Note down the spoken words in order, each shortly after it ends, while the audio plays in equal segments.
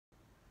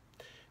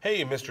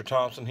Hey, Mr.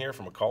 Thompson here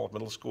from McAuliffe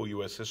Middle School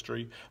U.S.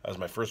 History. This is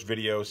my first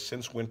video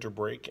since winter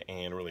break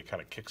and really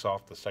kind of kicks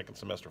off the second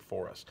semester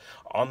for us.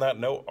 On that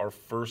note, our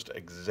first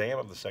exam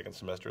of the second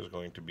semester is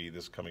going to be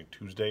this coming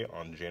Tuesday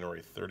on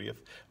January 30th.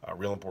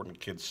 Real important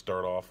kids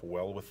start off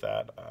well with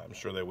that. I'm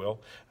sure they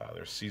will.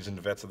 They're seasoned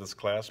vets of this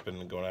class,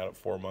 been going at it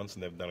 4 months,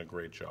 and they've done a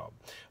great job.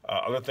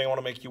 Other thing I want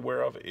to make you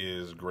aware of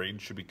is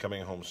grades should be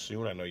coming home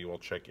soon. I know you all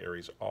check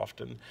Aries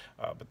often,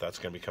 but that's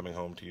going to be coming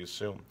home to you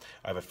soon.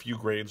 I have a few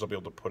grades I'll be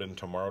able to put in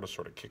tomorrow to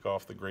sort of kick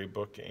off the grade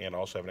book, and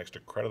also have an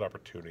extra credit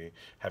opportunity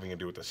having to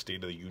do with the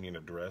State of the Union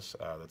address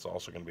that's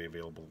also going to be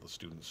available to the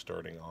students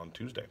starting on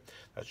Tuesday.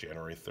 That's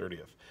January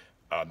 30th.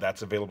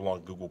 That's available on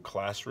Google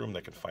Classroom.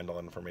 They can find all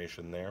that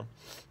information there.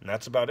 And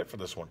that's about it for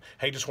this one.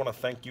 Hey, just want to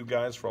thank you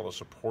guys for all the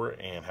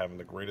support and having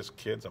the greatest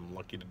kids. I'm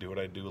lucky to do what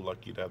I do,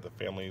 lucky to have the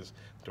families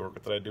to work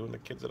with that I do, and the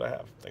kids that I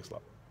have. Thanks a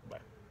lot.